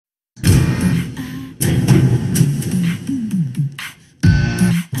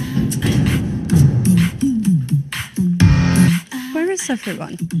is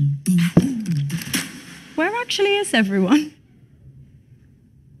everyone? Where actually is everyone?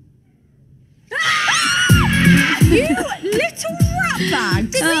 You little rat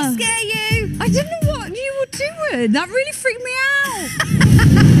bag! Did we scare you? I didn't know what you were doing. That really freaked me out.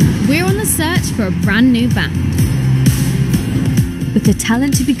 We're on the search for a brand new band with the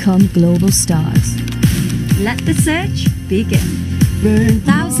talent to become global stars. Let the search begin.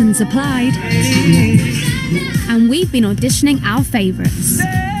 Thousands applied. And we've been auditioning our favourites.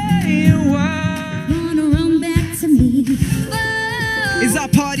 Is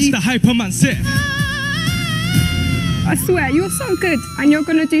that party the Hyperman set? I swear, you're so good and you're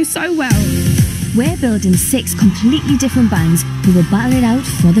going to do so well. We're building 6 completely different bands who will battle it out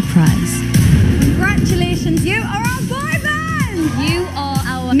for the prize. Congratulations, you are our boy band! You are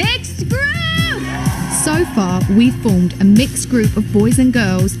our mixed group! So far, we've formed a mixed group of boys and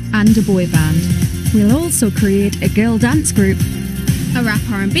girls and a boy band. We'll also create a girl dance group, a rap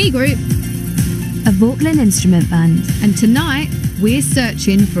R&B group, a vocal and instrument band. And tonight, we're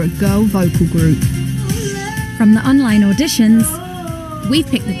searching for a girl vocal group. From the online auditions, we've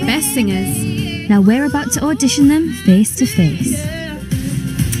picked the best singers. Now we're about to audition them face to face.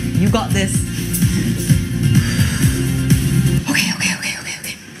 You got this. Okay.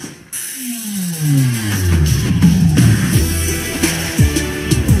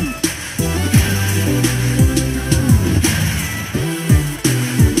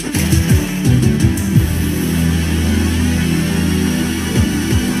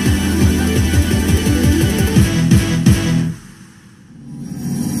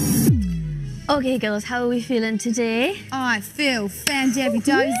 Okay girls, how are we feeling today? I feel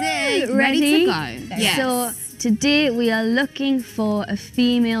fan-dabby-dozy. Ready to go. Yes. So today we are looking for a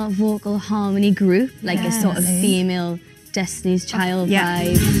female vocal harmony group, like a sort of female Destiny's Child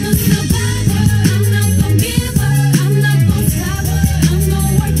vibe.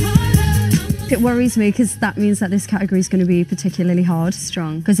 It worries me because that means that this category is going to be particularly hard.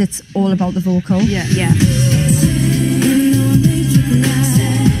 Strong. Because it's all about the vocal. Yeah.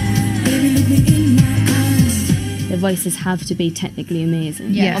 Their voices have to be technically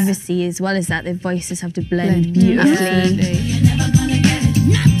amazing. Yeah. Obviously, as well as that, their voices have to blend beautifully.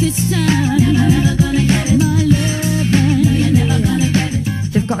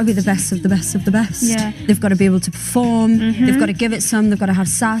 They've got to be the best of the best of the best. Yeah. They've got to be able to perform. They've got to give it some. They've got to have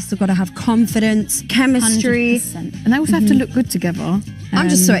sass. They've got to have confidence, chemistry. 100%. And they also have to look good together. I'm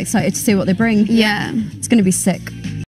just so excited to see what they bring. Yeah. It's going to be sick.